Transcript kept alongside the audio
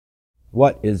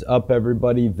What is up,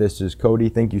 everybody? This is Cody.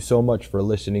 Thank you so mumuch for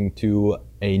listening to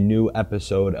a new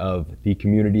episode of the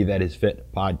Community That Is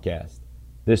Fit podcast.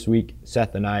 This week,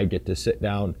 Seth and I get to sit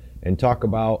down and talk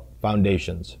about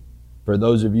foundations. For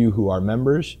those of you who are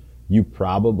members, you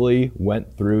probably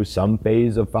went through some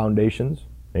phase of foundations.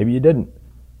 Maybe you didn't.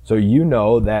 So you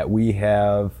know that we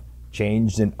have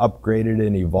changed and upgraded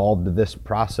and evolved this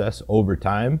process over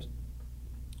time.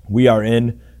 We are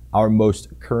in our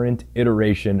most current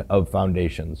iteration of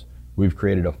foundations. We've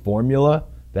created a formula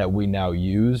that we now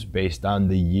use based on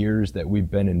the years that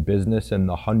we've been in business and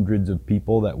the hundreds of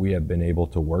people that we have been able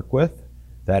to work with.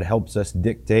 That helps us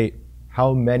dictate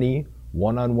how many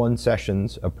one-on-one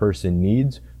sessions a person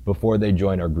needs before they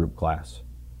join our group class.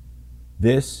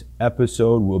 This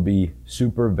episode will be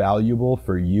super valuable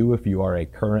for you if you are a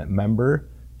current member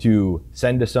to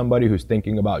send to somebody who's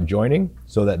thinking about joining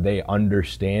so that they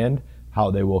understand how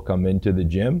they will come into the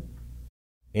gym.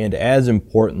 And as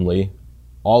importantly,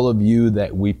 all of you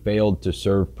that we failed to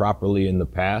serve properly in the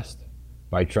past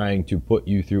by trying to put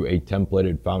you through a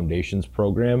templated foundations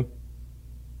program,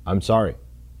 I'm sorry.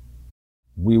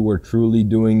 We were truly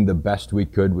doing the best we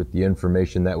could with the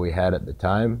information that we had at the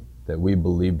time that we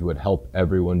believed would help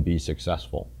everyone be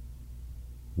successful.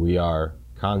 We are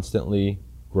constantly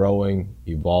growing,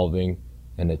 evolving,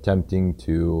 and attempting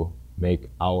to make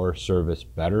our service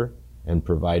better and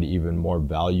provide even more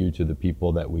value to the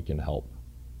people that we can help.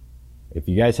 If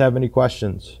you guys have any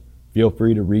questions, feel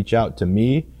free to reach out to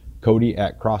me, Cody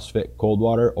at CrossFit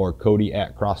Coldwater or Cody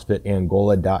at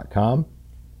CrossFitAngola.com.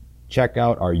 Check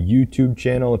out our YouTube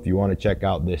channel if you want to check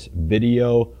out this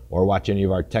video or watch any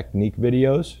of our technique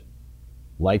videos.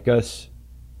 Like us,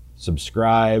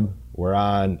 subscribe. We're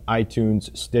on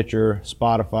iTunes, Stitcher,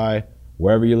 Spotify,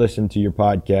 wherever you listen to your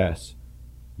podcasts.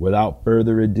 Without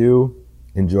further ado,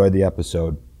 enjoy the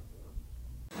episode.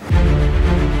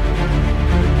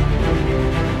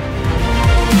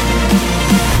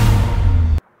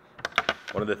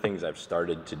 One of the things I've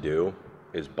started to do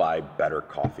is buy better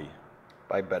coffee.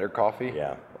 Buy better coffee?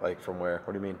 Yeah. Like from where?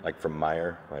 What do you mean? Like from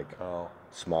Meyer, like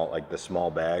small, like the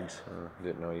small bags.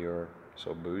 Didn't know you were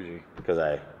so bougie. Because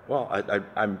I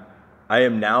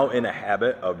am now in a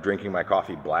habit of drinking my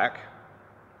coffee black,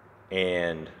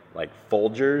 and like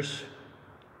Folgers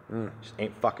just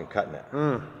ain't fucking cutting it.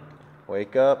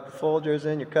 Wake up, Folgers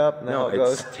in your cup. No,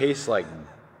 it tastes like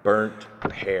burnt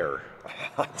hair.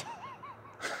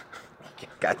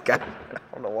 God, I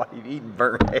don't know why you've eaten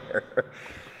burnt hair.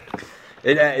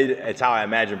 It's how I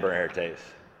imagine burnt hair tastes.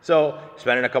 So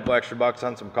spending a couple extra bucks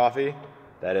on some coffee,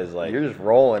 that is like... You're just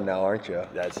rolling now, aren't you?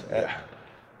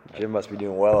 Jim must be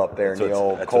doing well up there in the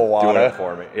old Coldwater. Doing it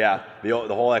for me. Yeah,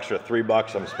 the whole extra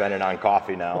 $3 I'm spending on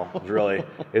coffee now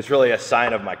is really a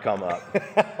sign of my come up.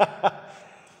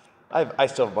 I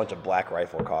still have a bunch of Black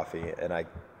Rifle coffee, and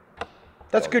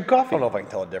that's good coffee. I don't know if I can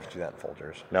tell the difference between that and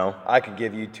Folgers. No? I could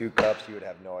give you 2 cups, you would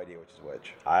have no idea which is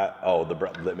which.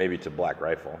 Maybe it's a Black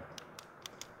Rifle.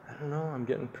 I don't know. I'm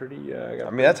getting pretty.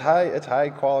 That's high. It's high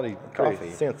quality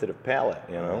coffee. Sensitive palate,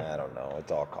 you know. I don't know.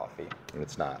 It's all coffee.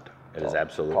 It's not. It is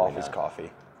absolutely coffee's not. coffee.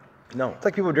 No. It's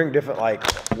like people drink different, like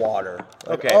water.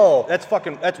 Like, okay.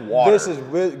 That's water. This is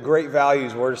with great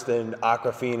values worse than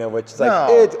Aquafina, which is like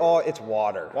it's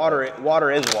water. Water is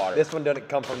water. This one doesn't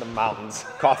come from the mountains.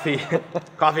 Coffee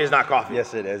is not coffee.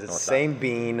 Yes, it is. It's the same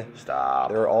bean. Stop.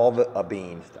 They're all a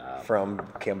bean from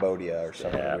Cambodia or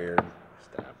something weird.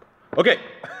 Stop. Okay.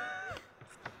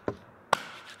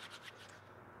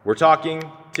 We're talking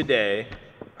today.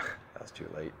 That was too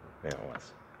late. Yeah, it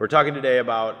was. We're talking today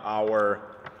about our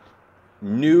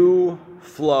new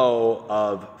flow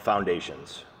of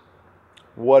foundations.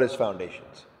 What is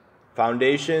foundations?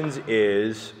 Foundations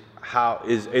is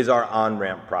our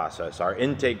on-ramp process, our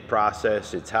intake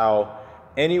process. It's how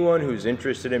anyone who's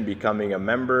interested in becoming a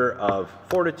member of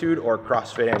Fortitude or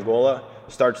CrossFit Angola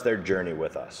starts their journey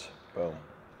with us. Boom.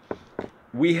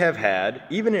 We have had,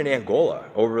 even in Angola,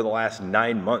 over the last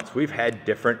 9 months, we've had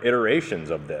different iterations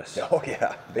of this. Oh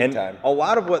yeah, big time. A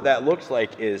lot of what that looks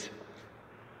like is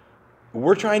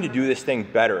we're trying to do this thing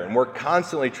better, and we're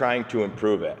constantly trying to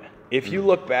improve it. If you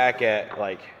look back at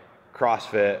like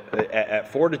CrossFit, at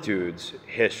Fortitude's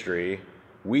history,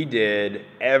 we did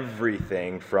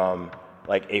everything from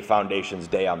like a foundations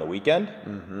day on the weekend,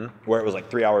 where it was like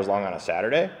 3 hours long on a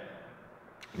Saturday,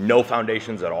 no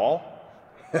foundations at all.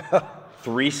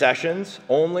 3 sessions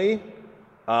only.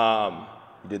 You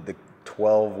did the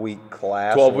 12-week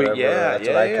class. 12-week, yeah. That's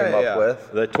what I came up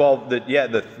with. The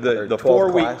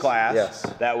 4-week class. Yes.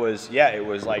 That was, it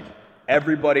was like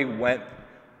everybody went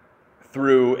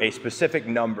through a specific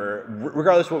number,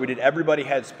 regardless of what we did, everybody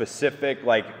had specific,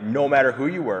 like, no matter who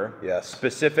you were, yes,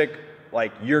 specific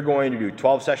like you're going to do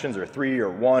 12 sessions or 3 or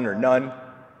 1 or none.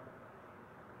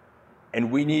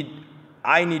 And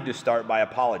I need to start by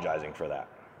apologizing for that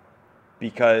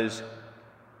because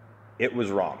it was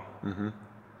wrong. Mm-hmm.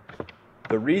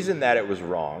 The reason that it was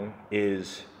wrong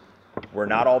is we're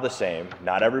not all the same.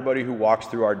 Not everybody who walks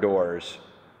through our doors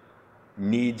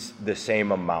needs the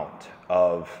same amount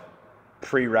of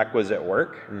prerequisite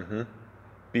work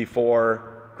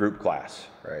before group class.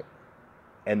 Right.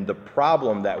 And the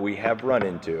problem that we have run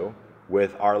into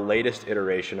with our latest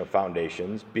iteration of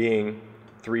foundations being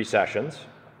 3 sessions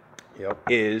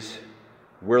is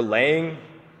we're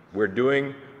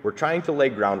trying to lay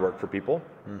groundwork for people.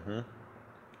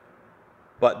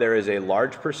 But there is a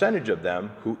large percentage of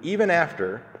them who, even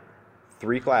after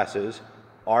 3 classes,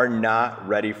 are not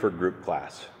ready for group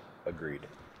class. Agreed.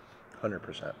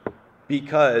 100%.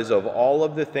 Because of all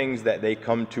of the things that they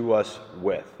come to us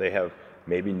with. They have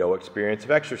maybe no experience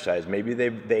of exercise. Maybe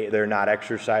they're not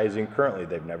exercising currently.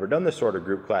 They've never done this sort of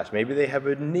group class. Maybe they have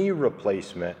a knee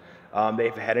replacement.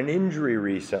 They've had an injury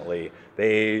recently.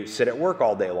 They sit at work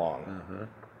all day long.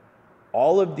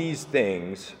 All of these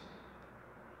things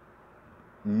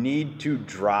need to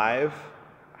drive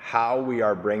how we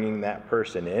are bringing that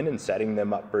person in and setting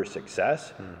them up for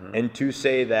success. And to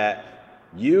say that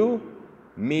you,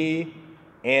 me,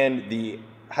 and the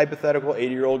hypothetical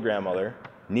 80-year-old grandmother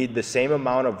need the same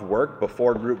amount of work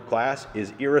before group class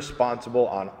is irresponsible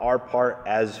on our part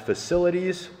as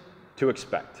facilities to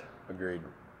expect. Agreed.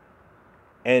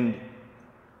 And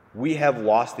we have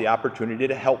lost the opportunity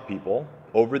to help people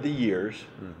over the years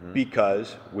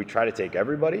because we try to take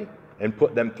everybody and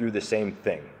put them through the same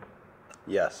thing.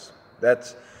 Yes,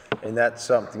 that's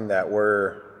something that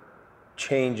we're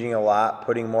changing a lot,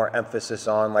 putting more emphasis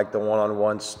on, like the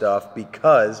one-on-one stuff,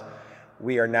 because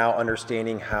we are now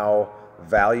understanding how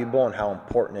valuable and how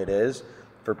important it is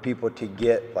for people to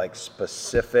get like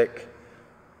specific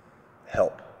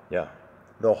help. Yeah.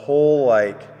 The whole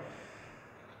like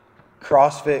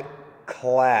CrossFit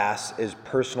class is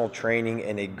personal training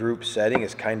in a group setting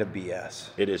is kind of BS.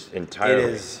 It is entirely. It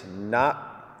is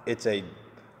not. It's a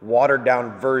watered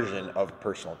down version of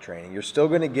personal training. You're still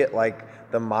going to get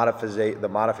like the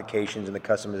modifications and the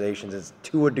customizations. It's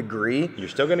to a degree. You're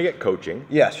still going to get coaching.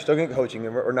 Yes, you're still going to get coaching.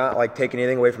 And we're not like taking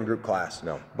anything away from group class.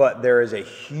 No. But there is a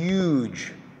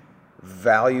huge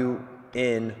value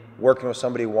in working with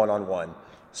somebody one-on-one,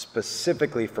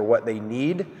 specifically for what they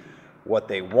need, what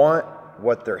they want,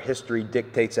 what their history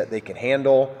dictates that they can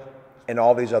handle, and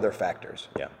all these other factors.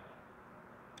 Yeah.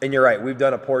 And you're right, we've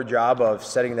done a poor job of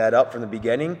setting that up from the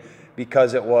beginning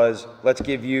because it was, let's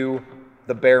give you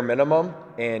the bare minimum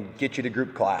and get you to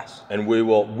group class. And we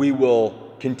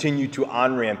will continue to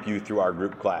on-ramp you through our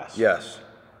group class. Yes.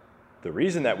 The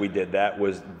reason that we did that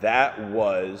was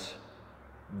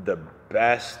the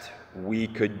best we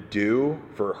could do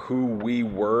for who we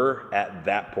were at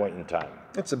that point in time.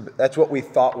 That's what we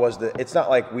thought was it's not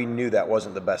like we knew that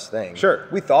wasn't the best thing. Sure.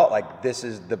 We thought like this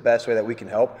is the best way that we can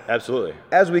help. Absolutely.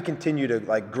 As we continue to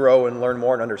like grow and learn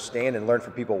more and understand and learn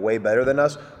from people way better than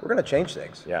us, we're going to change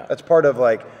things. Yeah. That's part of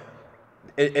like,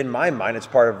 in my mind, it's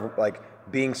part of like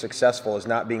being successful is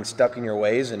not being stuck in your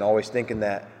ways and always thinking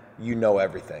that you know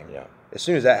everything. Yeah. As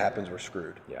soon as that happens, we're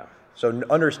screwed. Yeah. So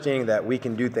understanding that we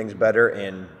can do things better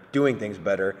and doing things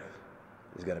better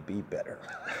is going to be better.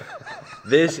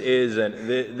 This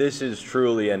is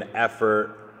truly an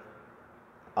effort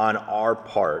on our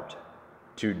part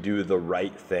to do the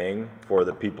right thing for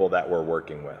the people that we're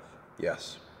working with.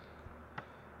 Yes.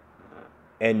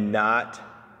 And not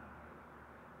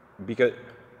because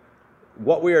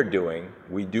what we are doing,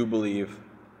 we do believe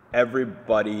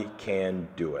everybody can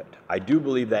do it. I do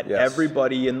believe that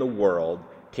everybody in the world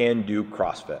can do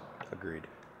CrossFit. Agreed.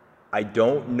 I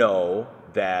don't know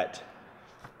that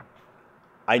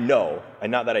I know,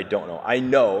 and not that I don't know, I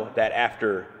know that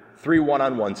after 3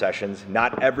 one-on-one sessions,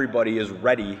 not everybody is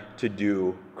ready to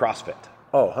do CrossFit.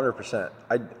 Oh, 100%.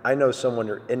 I know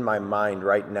someone in my mind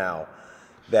right now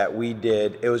that we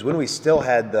did, it was when we still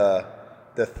had the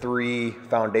 3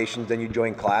 foundations, then you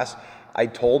joined class. I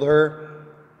told her,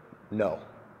 no.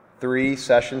 3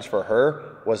 sessions for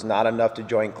her was not enough to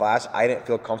join class. I didn't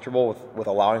feel comfortable with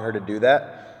allowing her to do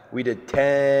that. We did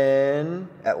 10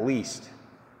 at least.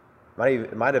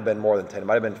 It might have been more than 10. It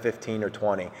might have been 15 or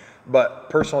 20. But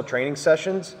personal training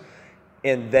sessions,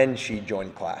 and then she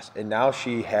joined class. And now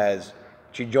she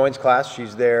joins class.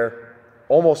 She's there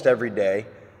almost every day.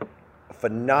 A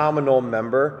phenomenal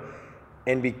member.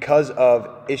 And because of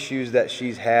issues that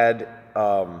she's had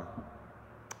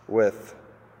with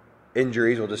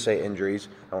injuries, we'll just say injuries.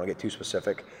 I don't want to get too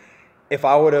specific. if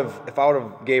I would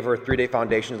have gave her a 3-day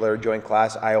foundations, let her join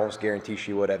class, I almost guarantee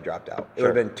she would have dropped out. It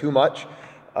would have been too much,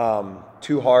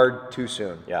 too hard, too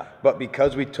soon. Yeah. But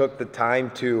because we took the time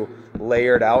to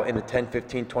layer it out into 10,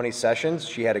 15, 20 sessions,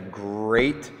 she had a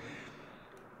great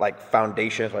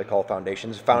foundation, is what I call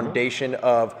foundations, foundation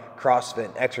of CrossFit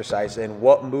and exercise and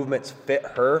what movements fit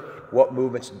her, what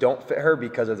movements don't fit her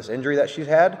because of this injury that she's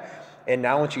had. And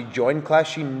now when she joined class,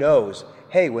 she knows,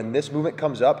 hey, when this movement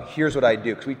comes up, here's what I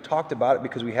do. Because we talked about it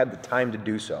because we had the time to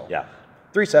do so. Yeah.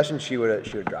 3 sessions, she would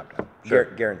have dropped out. Sure.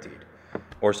 Guaranteed.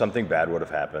 Or something bad would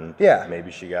have happened. Yeah.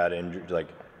 Maybe she got injured,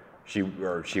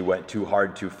 she went too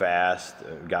hard too fast,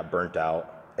 got burnt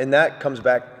out. And that comes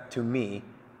back to me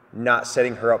not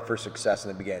setting her up for success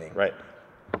in the beginning. Right.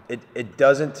 It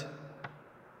doesn't,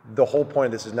 the whole point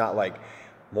of this is not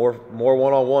more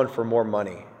one-on-one for more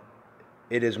money.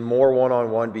 It is more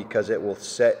one-on-one because it will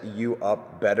set you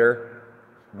up better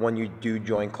when you do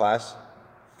join class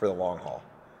for the long haul.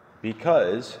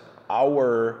 Because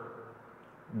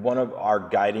one of our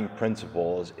guiding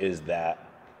principles is that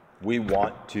we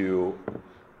want to,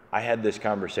 I had this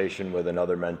conversation with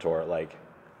another mentor,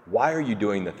 why are you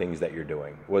doing the things that you're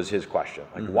doing, was his question.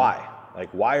 Why?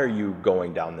 Why are you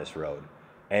going down this road?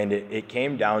 And it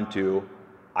came down to,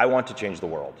 I want to change the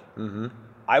world. Mm-hmm.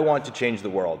 I want to change the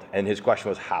world. And his question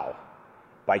was, how?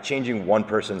 By changing one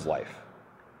person's life.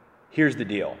 Here's the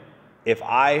deal. If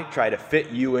I try to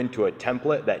fit you into a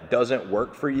template that doesn't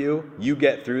work for you, you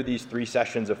get through these 3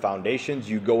 sessions of foundations,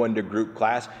 you go into group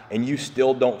class, and you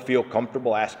still don't feel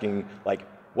comfortable asking,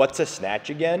 what's a snatch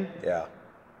again? Yeah.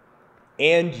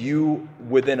 And you,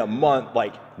 within a month,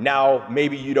 now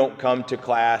maybe you don't come to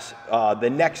class the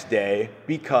next day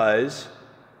because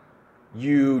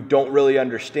you don't really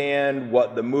understand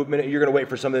what the movement, you're going to wait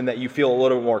for something that you feel a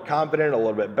little bit more confident, a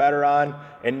little bit better on,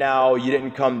 and now you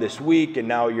didn't come this week, and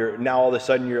now all of a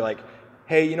sudden you're like,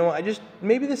 hey, you know what,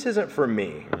 maybe this isn't for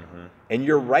me. Mm-hmm. And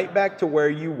you're right back to where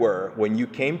you were when you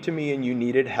came to me and you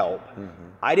needed help. Mm-hmm.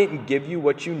 I didn't give you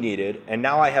what you needed, and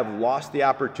now I have lost the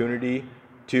opportunity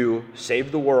to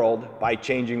save the world by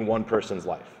changing one person's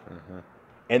life. Mm-hmm.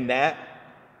 And that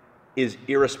is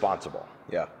irresponsible.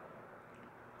 Yeah.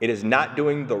 It is not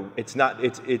doing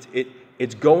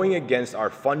it's going against our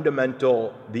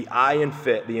fundamental, the I and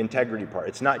fit, the integrity part.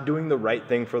 It's not doing the right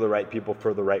thing for the right people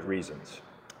for the right reasons.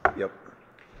 Yep.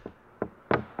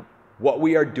 What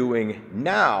we are doing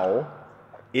now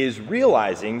is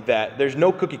realizing that there's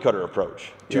no cookie cutter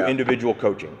approach to individual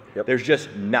coaching. Yep. There's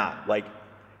just not.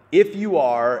 If you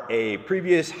are a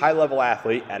previous high-level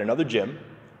athlete at another gym,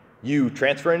 you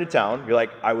transfer into town, you're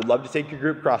like, I would love to take your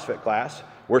group CrossFit class.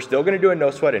 We're still going to do a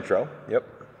no sweat intro. Yep.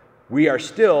 We are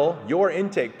still, your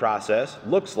intake process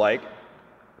looks like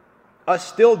us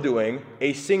still doing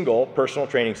a single personal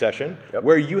training session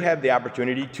where you have the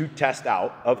opportunity to test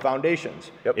out of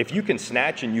foundations. Yep. If you can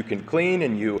snatch and you can clean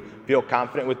and you feel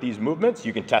confident with these movements,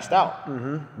 you can test out.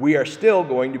 Mm-hmm. We are still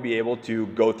going to be able to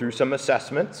go through some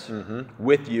assessments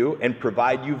with you and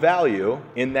provide you value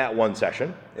in that one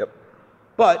session. Yep.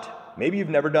 But maybe you've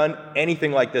never done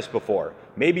anything like this before.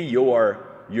 Maybe you're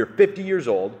 50 years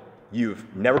old,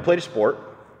 you've never played a sport,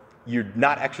 you're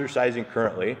not exercising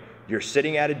currently, you're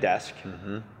sitting at a desk,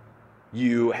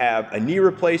 you have a knee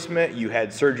replacement, you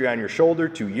had surgery on your shoulder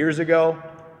 2 years ago.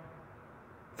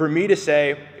 For me to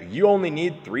say, you only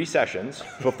need 3 sessions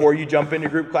before you jump into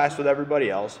group class with everybody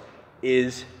else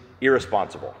is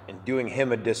irresponsible. And doing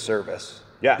him a disservice.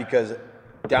 Yeah. Because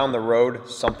down the road,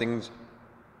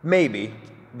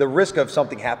 the risk of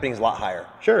something happening is a lot higher.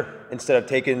 Sure. Instead of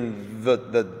taking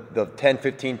the 10,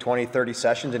 15, 20, 30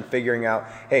 sessions and figuring out,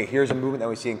 hey, here's a movement that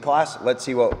we see in class. Let's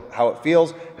see how it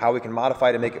feels, how we can modify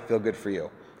it to make it feel good for you.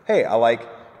 Hey, I like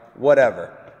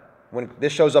whatever. When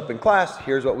this shows up in class,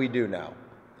 here's what we do now.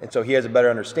 And so he has a better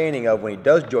understanding of when he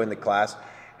does join the class,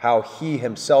 how he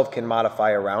himself can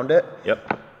modify around it.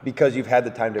 Yep. Because you've had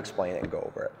the time to explain it and go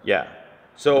over it. Yeah.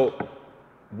 So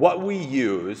what we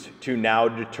use to now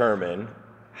determine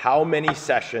how many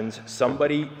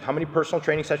personal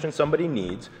training sessions somebody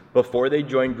needs before they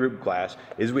join group class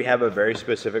is we have a very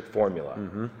specific formula.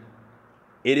 Mm-hmm.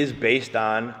 It is based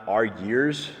on our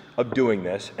years of doing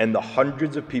this and the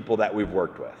hundreds of people that we've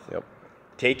worked with. Yep.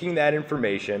 Taking that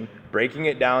information, breaking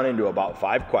it down into about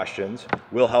 5 questions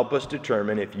will help us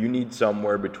determine if you need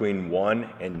somewhere between 1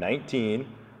 and 19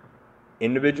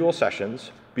 individual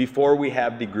sessions before we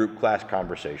have the group class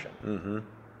conversation. Mm-hmm.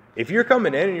 If you're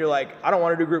coming in and you're like, I don't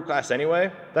want to do group class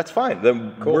anyway, that's fine.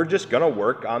 Then we're just going to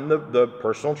work on the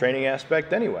personal training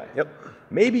aspect anyway. Yep.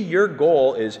 Maybe your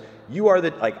goal is you are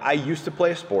like, I used to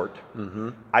play a sport.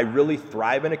 I really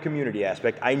thrive in a community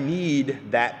aspect. I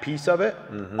need that piece of it.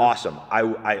 Awesome.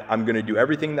 I'm going to do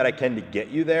everything that I can to get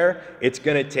you there. It's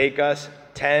going to take us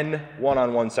 10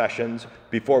 one-on-one sessions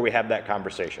before we have that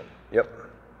conversation. Yep.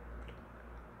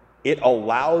 It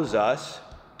allows us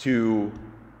to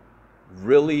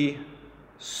really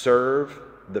serve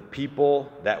the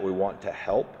people that we want to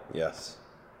help. Yes.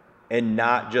 And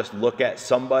not just look at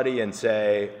somebody and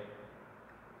say,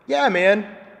 yeah, man,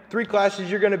 3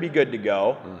 classes, you're going to be good to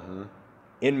go.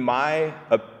 In our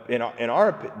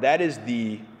that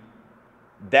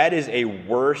is a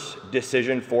worse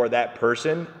decision for that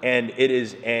person, and it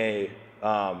is a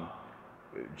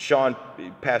Sean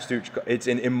Pastuch, it's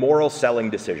an immoral selling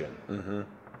decision.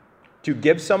 To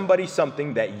give somebody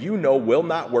something that you know will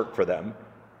not work for them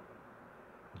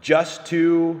just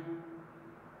to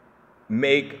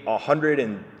make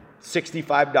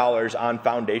 $165 on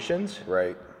foundations,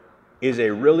 right, is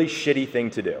a really shitty thing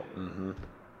to do.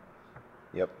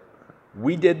 Yep.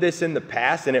 We did this in the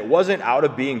past, and it wasn't out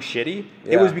of being shitty.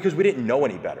 It was because we didn't know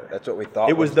any better. That's what we thought.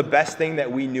 It was the best thing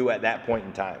that we knew at that point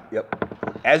in time.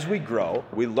 Yep. As we grow,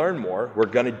 we learn more, we're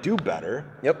going to do better.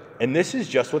 Yep. And this is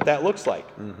just what that looks like.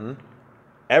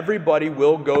 Everybody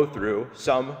will go through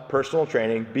some personal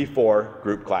training before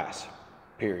group class.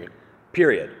 Period.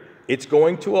 It's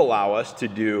going to allow us to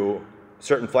do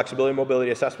certain flexibility and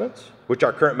mobility assessments, which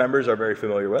our current members are very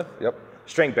familiar with. Yep.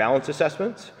 Strength balance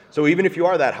assessments. So even if you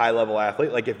are that high level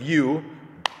athlete, like if you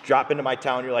drop into my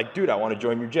town, you're like, dude, I want to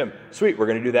join your gym. Sweet, we're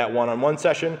going to do that one-on-one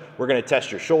session. We're going to test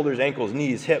your shoulders, ankles,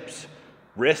 knees, hips,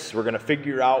 wrists. We're going to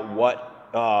figure out what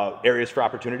areas for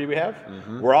opportunity we have.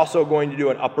 We're also going to do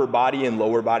an upper body and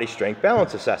lower body strength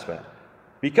balance assessment,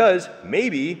 because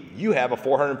maybe you have a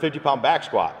 450-pound back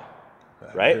squat,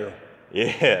 right?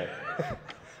 Yeah.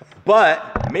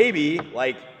 But maybe,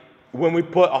 like, when we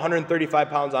put 135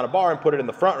 pounds on a bar and put it in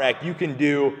the front rack, you can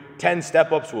do 10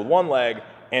 step-ups with one leg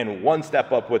and 1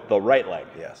 step-up with the right leg.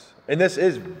 Yes. And this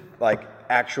is, like,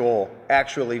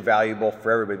 actually valuable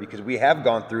for everybody, because we have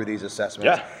gone through these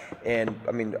assessments. Yeah. And,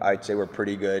 I mean, I'd say we're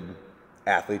pretty good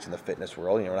athletes in the fitness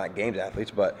world. You know, we're not games athletes,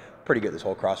 but pretty good at this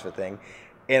whole CrossFit thing.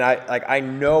 And I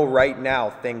know right now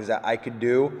things that I could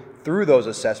do through those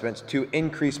assessments to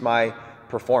increase my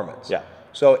performance. Yeah.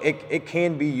 So it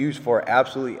can be used for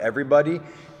absolutely everybody,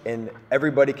 and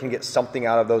everybody can get something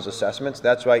out of those assessments.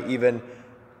 That's why even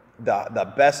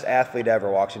the best athlete ever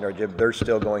walks into our gym, they're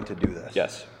still going to do this.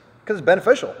 Yes. Because it's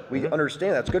beneficial. We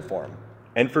understand that's good for them.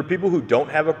 And for people who don't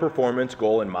have a performance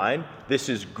goal in mind, this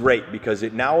is great, because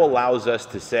it now allows us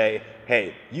to say,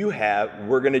 hey,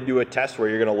 we're going to do a test where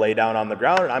you're going to lay down on the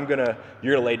ground, and you're going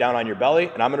to lay down on your belly,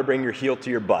 and I'm going to bring your heel to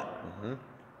your butt.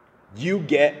 You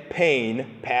get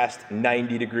pain past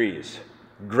 90 degrees.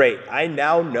 Great. I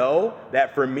now know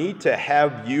that for me to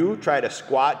have you try to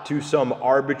squat to some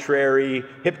arbitrary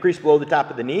hip crease below the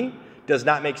top of the knee does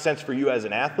not make sense for you as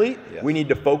an athlete. Yes. We need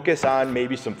to focus on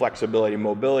maybe some flexibility,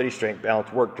 mobility, strength,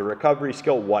 balance, work to recovery,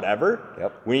 skill, whatever.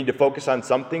 Yep. We need to focus on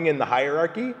something in the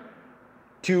hierarchy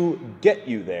to get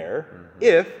you there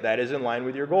if that is in line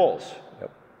with your goals.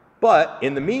 Yep. But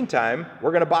in the meantime,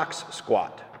 we're going to box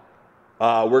squat.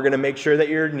 We're going to make sure that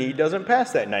your knee doesn't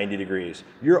pass that 90 degrees.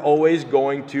 You're always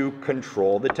going to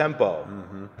control the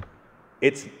tempo.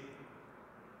 It's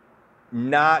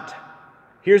not,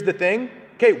 here's the thing.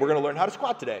 Okay, we're going to learn how to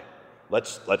squat today.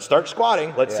 Let's start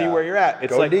squatting. Let's see where you're at.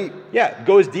 It's go deep. Yeah,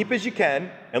 go as deep as you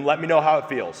can and let me know how it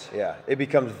feels. Yeah, it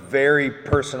becomes very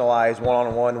personalized,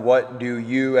 one-on-one. What do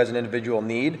you as an individual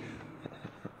need?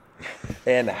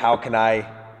 And how can I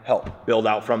help? Build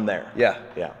out from there. Yeah.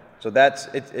 Yeah. So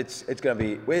it's going to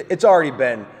be, it's already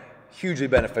been hugely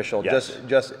beneficial. Yes.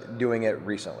 just doing it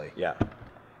recently. Yeah.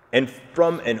 And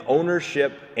from an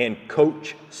ownership and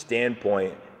coach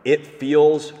standpoint, it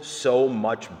feels so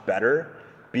much better,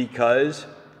 because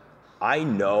I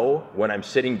know when I'm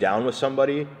sitting down with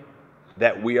somebody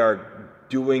that we are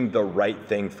doing the right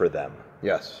thing for them.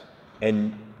 Yes.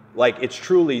 And like, it's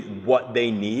truly what they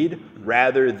need,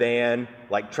 rather than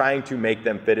like trying to make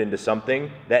them fit into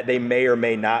something that they may or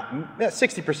may not.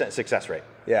 60% success rate.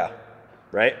 Yeah.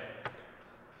 Right?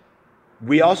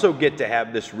 We also get to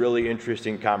have this really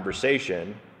interesting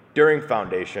conversation during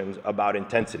foundations about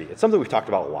intensity. It's something we've talked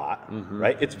about a lot,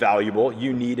 right? It's valuable.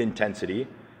 You need intensity.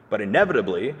 But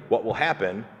inevitably, what will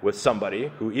happen with somebody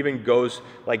who even goes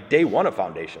like day one of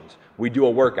foundations, we do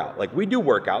a workout. Like, we do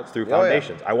workouts through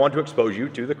foundations. I want to expose you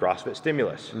to the CrossFit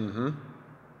stimulus.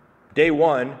 Day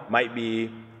one might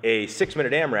be a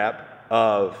 6-minute AMRAP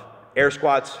of air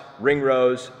squats, ring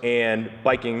rows, and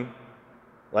biking,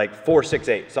 like 4, 6,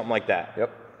 8, something like that.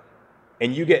 Yep.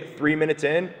 And you get 3 minutes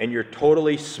in and you're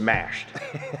totally smashed.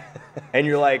 And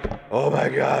you're like, oh my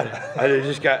God, I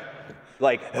just got,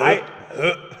 like,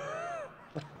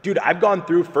 dude, I've gone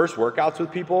through first workouts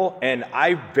with people, and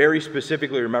I very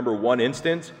specifically remember one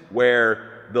instance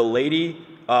where the lady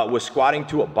was squatting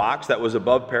to a box that was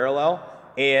above parallel,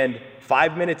 and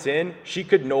 5 minutes in, she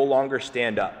could no longer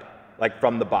stand up, like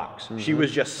from the box. Mm-hmm. She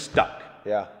was just stuck.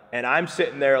 Yeah. And I'm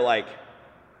sitting there like,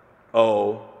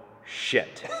 oh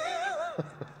shit.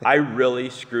 I really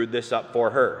screwed this up for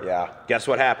her. Yeah. Guess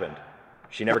what happened?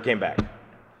 She never came back.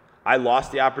 I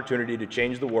lost the opportunity to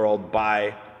change the world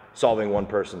by solving one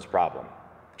person's problem.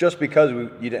 Just because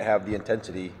you didn't have the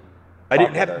intensity. We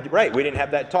didn't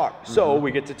have that talk. Mm-hmm. So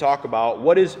we get to talk about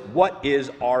what is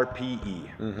RPE.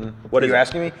 Mm-hmm. What is you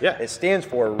asking me? Yeah. It stands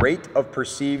for rate of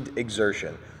perceived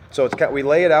exertion. So we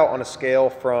lay it out on a scale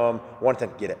from 1 to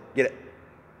 10. Get it.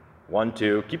 1,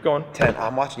 2, keep going. 10.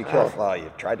 I'm watching you kill a fly.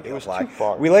 You've tried to kill a fly. Too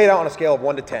far. We lay it out on a scale of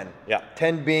 1 to 10. Yeah.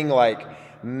 10 being like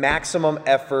maximum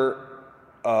effort,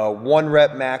 1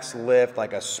 rep max lift,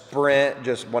 like a sprint,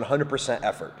 just 100%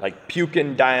 effort. Like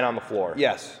puking, dying on the floor.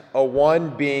 Yes. A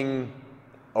 1 being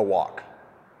a walk.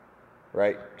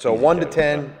 Right? So 1 to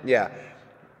 10, yeah.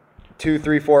 2,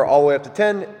 3, 4, all the way up to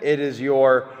 10, it is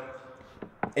your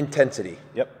intensity.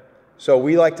 Yep. So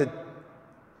we like to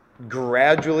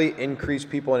gradually increase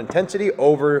people in intensity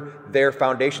over their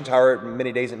foundations, however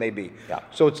many days it may be. Yeah.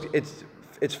 So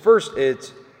it's first,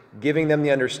 it's giving them the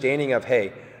understanding of,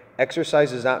 hey,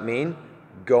 exercise does not mean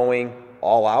going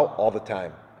all out all the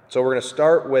time. So we're going to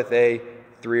start with a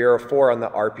 3 or a 4 on the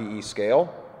RPE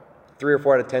scale. 3 or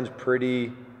 4 out of 10 is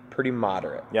pretty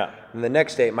moderate. Yeah. And the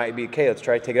next day it might be, okay, let's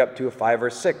try to take it up to a 5 or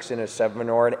 6 and a 7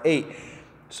 or an 8.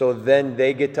 So then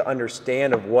they get to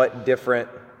understand of what different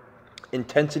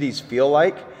intensities feel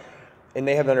like, and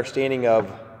they have an understanding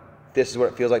of this is what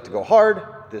it feels like to go hard,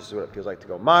 this is what it feels like to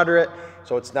go moderate.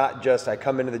 So it's not just I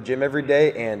come into the gym every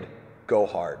day and go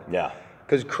hard. Yeah.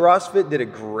 Because CrossFit did a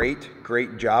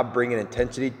great job bringing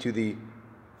intensity to the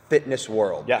fitness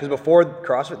world. Yeah. Because before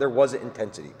CrossFit, there wasn't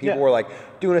intensity. People were like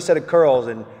doing a set of curls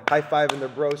and high-fiving their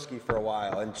broski for a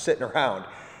while and sitting around.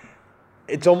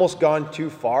 It's almost gone too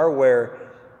far where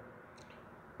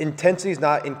intensity is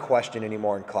not in question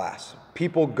anymore in class.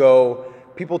 People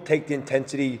take the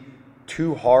intensity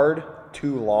too hard,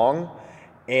 too long,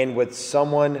 and with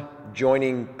someone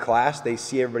joining class, they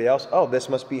see everybody else, oh, this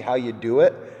must be how you do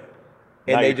it,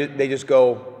 and they just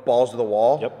go balls to the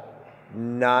wall. Yep.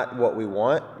 Not what we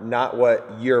want, not what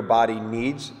your body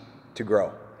needs to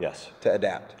grow. Yes. To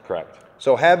adapt. Correct.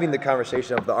 So having the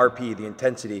conversation of the RP, the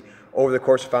intensity, over the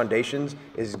course of foundations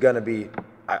is going to be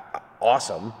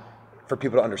awesome for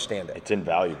people to understand it. It's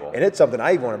invaluable. And it's something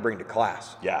I even want to bring to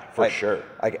class. Yeah, for sure.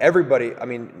 Like everybody, I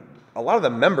mean, a lot of the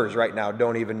members right now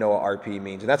don't even know what RP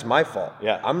means, and that's my fault.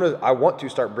 Yeah. I want to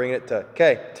start bringing it to,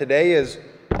 okay, today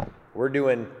we're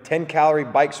doing 10 calorie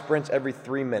bike sprints every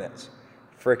 3 minutes.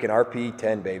 Freaking RP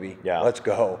 10, baby. Yeah. Let's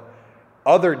go.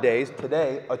 Other days,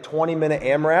 today, a 20-minute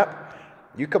AMRAP,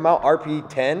 you come out RP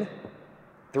 10,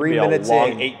 3 minutes in. It's going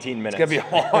to be a long 18 minutes. It's going to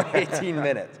be a long 18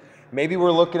 minutes. Maybe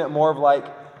we're looking at more of like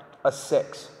a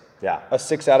 6. Yeah. A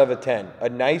 6 out of a 10. A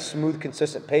nice, smooth,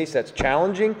 consistent pace that's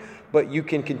challenging, but you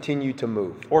can continue to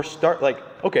move. Or start like,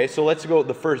 okay, so let's go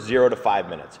the first 0 to 5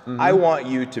 minutes. Mm-hmm. I want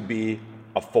you to be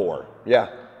a 4.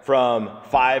 Yeah. From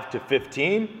 5 to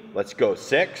 15, let's go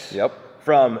 6. Yep.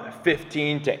 From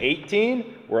 15 to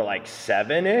 18, we're like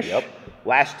 7-ish. Yep.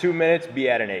 Last 2 minutes, be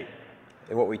at an 8.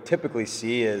 And what we typically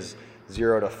see is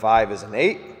 0 to 5 is an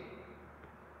 8,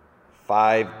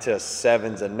 5 to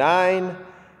 7's a 9,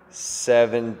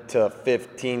 7 to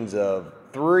 15's a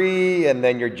 3, and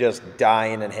then you're just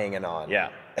dying and hanging on. Yeah.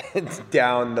 It's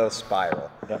down the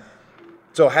spiral. Yep.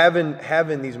 So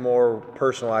having these more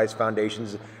personalized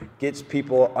foundations gets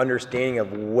people understanding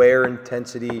of where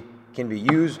intensity can be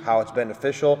used, how it's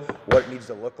beneficial, what it needs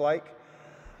to look like.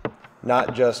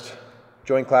 Not just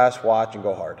join class, watch, and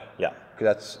go hard. Yeah.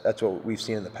 Because that's what we've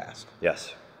seen in the past.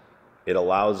 Yes. It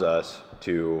allows us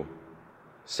to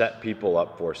set people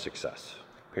up for success.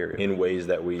 Period. In ways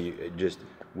that we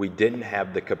didn't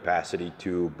have the capacity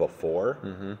to before.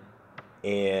 Mm-hmm.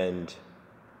 And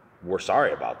we're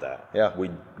sorry about that. Yeah.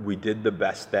 We did the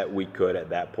best that we could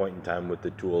at that point in time with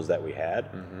the tools that we had.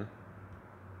 Mm-hmm.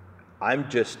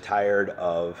 I'm just tired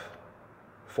of,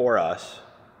 for us,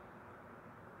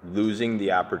 losing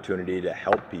the opportunity to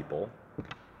help people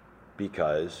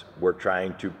because we're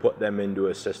trying to put them into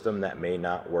a system that may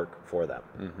not work for them.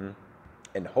 Mm-hmm.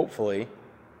 And hopefully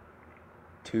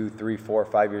 2, 3, 4,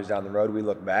 5 years down the road, we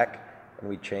look back and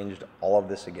we changed all of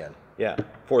this again. Yeah,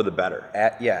 for the better.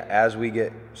 As we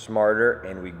get smarter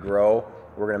and we grow,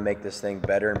 we're going to make this thing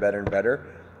better and better and better.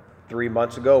 3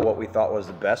 months ago, what we thought was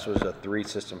the best was the 3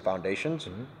 system foundations.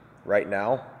 Right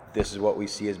now, this is what we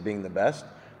see as being the best.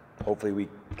 Hopefully we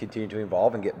continue to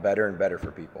evolve and get better and better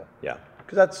for people. Yeah.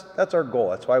 Because that's our goal.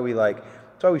 That's why we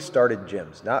started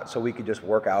gyms, not so we could just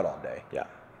work out all day. Yeah.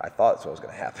 I thought that's what was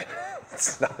going to happen.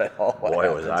 It's not at all what Boy,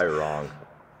 happens. was I wrong.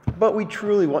 But we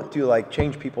truly want to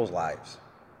change people's lives.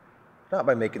 Not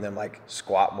by making them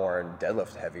squat more and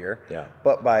deadlift heavier,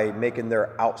 but by making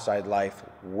their outside life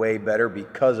way better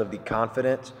because of the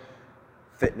confidence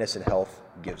fitness and health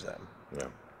gives them. Yeah.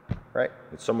 Right?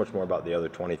 It's so much more about the other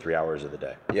 23 hours of the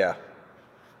day. Yeah.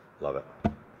 Love it.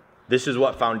 This is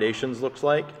what Foundations looks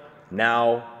like.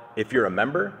 Now, if you're a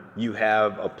member, you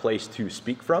have a place to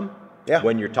speak from. Yeah.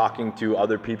 When you're talking to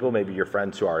other people, maybe your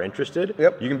friends who are interested,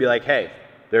 Yep. you can be like, hey,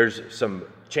 there's some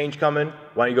change coming.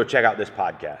 Why don't you go check out this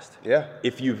podcast? Yeah.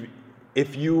 If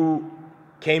you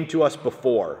came to us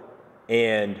before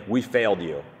and we failed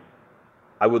you,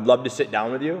 I would love to sit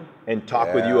down with you and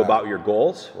talk with you about your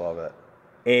goals. Love it.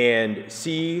 And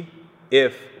see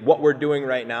if what we're doing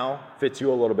right now fits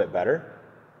you a little bit better.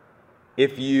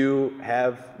 If you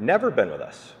have never been with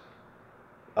us,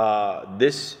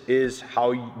 this is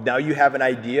how now you have an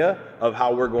idea of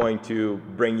how we're going to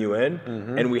bring you in,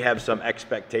 and we have some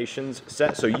expectations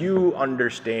set so you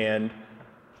understand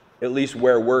at least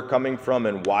where we're coming from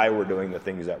and why we're doing the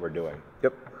things that we're doing.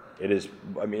 Yep. It is,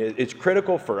 it's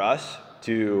critical for us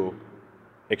to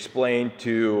explain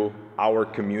to our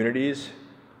communities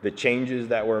the changes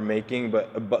that we're making,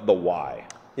 but the why.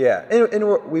 Yeah,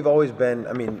 and we've always been,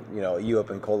 you up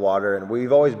in Coldwater, and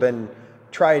we've always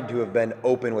tried to have been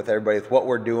open with everybody with what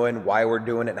we're doing, why we're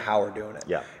doing it, and how we're doing it.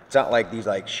 Yeah. It's not like these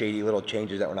shady little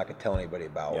changes that we're not going to tell anybody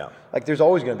about. Yeah. There's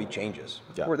always going to be changes.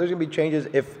 Yeah. There's going to be changes.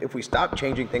 If we stop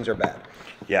changing, things are bad.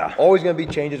 Yeah. Always going to be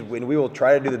changes, and we will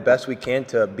try to do the best we can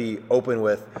to be open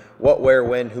with what, where,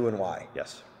 when, who, and why.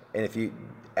 Yes. And if you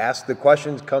ask the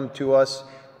questions, come to us.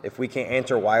 If we can't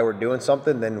answer why we're doing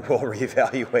something, then we'll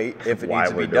reevaluate if it needs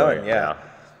to be done. Yeah.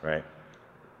 Right.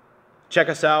 Check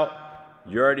us out.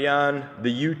 You're already on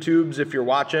the YouTubes if you're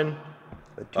watching.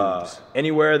 The tubes.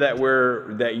 Anywhere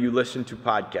that you listen to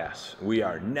podcasts, we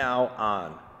are now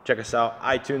on. Check us out: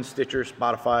 iTunes, Stitcher,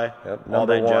 Spotify. Yep. All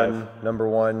that jive. Number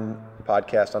one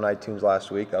podcast on iTunes last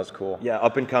week. That was cool. Yeah,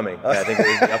 up and coming. Yeah, I think it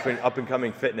was the up and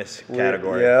coming fitness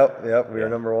category. Yep. We were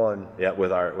number one. Yeah,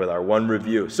 with our one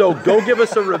review. So go give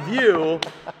us a review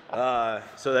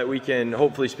so that we can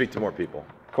hopefully speak to more people.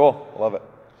 Cool. Love it.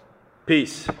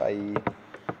 Peace. Bye.